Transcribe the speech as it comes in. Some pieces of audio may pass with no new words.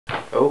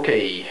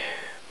Okay,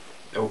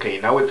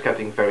 now it's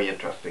getting very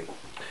interesting.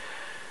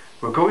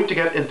 We're going to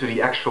get into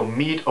the actual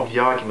meat of the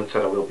arguments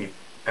that I will be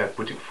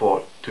putting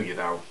forward to you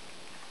now.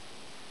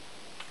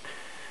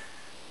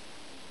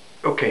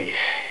 Okay,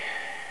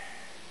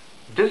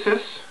 this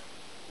is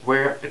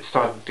where it's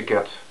starting to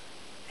get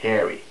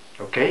hairy,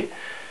 okay?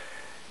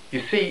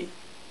 You see,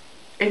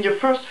 in your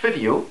first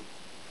video,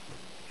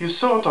 you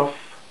sort of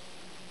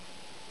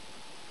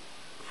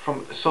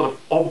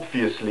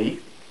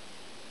obviously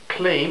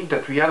claim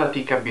that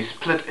reality can be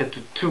split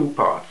into two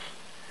parts.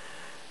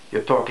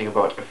 You're talking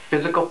about a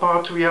physical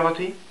part to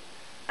reality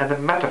and a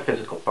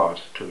metaphysical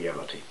part to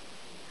reality.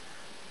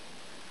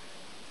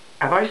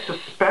 And I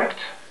suspect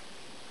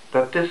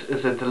that this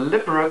is a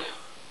deliberate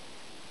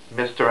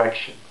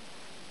misdirection.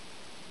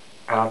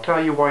 And I'll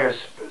tell you why I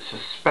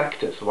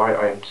suspect this, why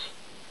I'm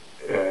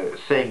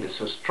saying this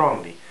so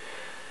strongly.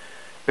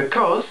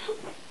 Because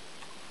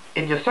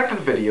in your second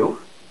video,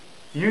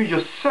 you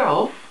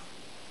yourself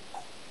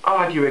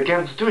argue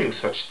against doing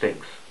such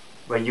things,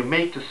 where you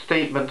make the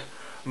statement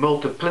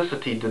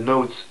multiplicity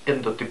denotes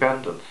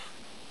interdependence.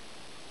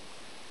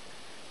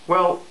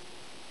 Well,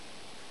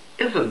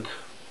 isn't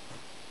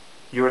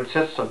your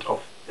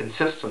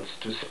insistence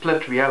to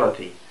split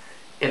reality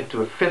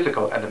into a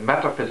physical and a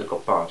metaphysical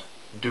part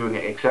doing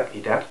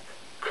exactly that,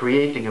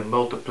 creating a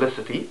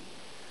multiplicity?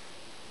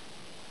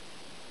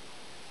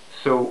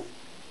 So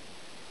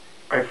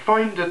I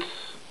find it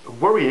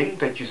worrying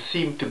that you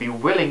seem to be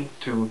willing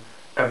to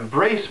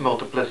embrace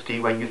multiplicity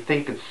when you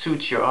think it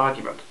suits your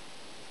argument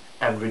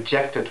and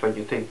reject it when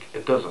you think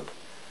it doesn't.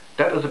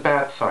 That is a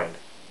bad sign.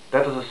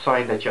 That is a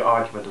sign that your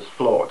argument is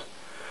flawed.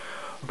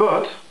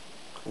 But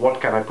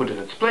what can I put in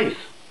its place,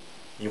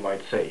 you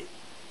might say?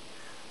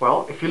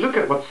 Well, if you look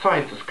at what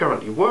science is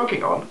currently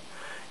working on,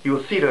 you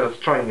will see that it's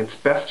trying its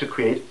best to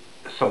create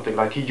something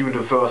like a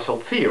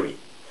universal theory.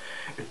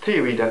 A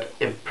theory that,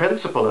 in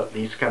principle at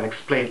least, can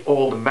explain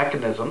all the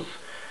mechanisms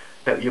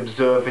that we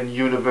observe in the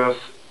universe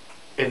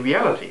in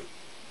reality.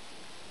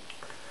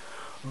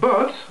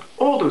 But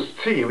all those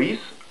theories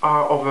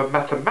are of a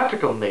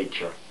mathematical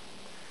nature.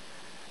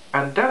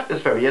 And that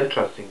is very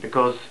interesting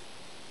because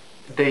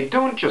they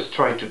don't just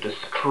try to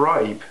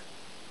describe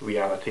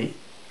reality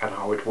and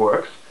how it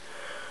works,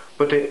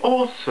 but they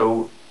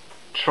also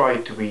try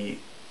to be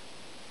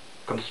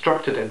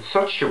constructed in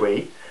such a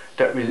way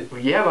that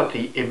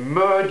reality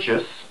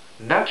emerges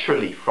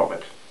naturally from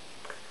it.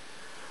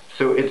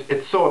 So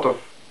it sort of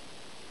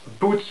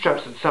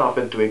bootstraps itself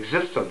into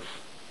existence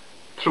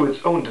through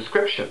its own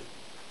description.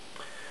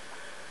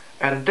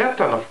 And that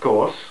then, of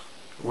course,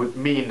 would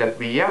mean that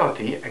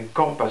reality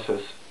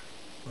encompasses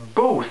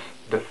both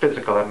the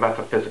physical and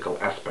metaphysical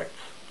aspects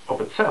of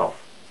itself.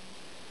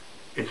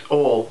 It's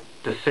all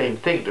the same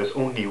thing. There's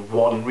only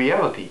one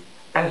reality,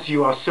 as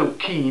you are so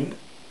keen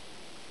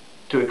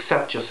to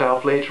accept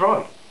yourself later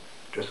on.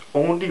 There's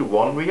only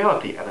one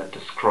reality, and it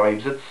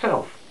describes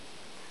itself.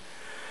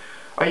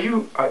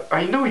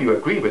 I know you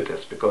agree with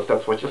this, because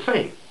that's what you're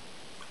saying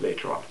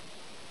later on.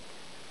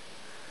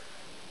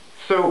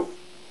 So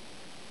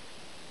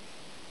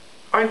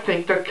I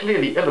think that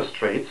clearly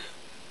illustrates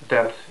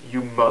that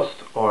you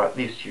must, or at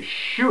least you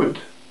should,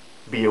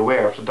 be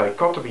aware of the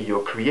dichotomy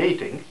you're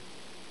creating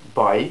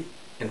by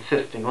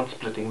insisting on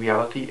splitting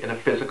reality in a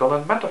physical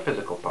and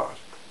metaphysical part.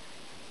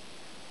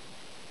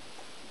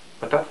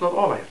 But that's not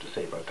all I have to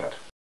say about that.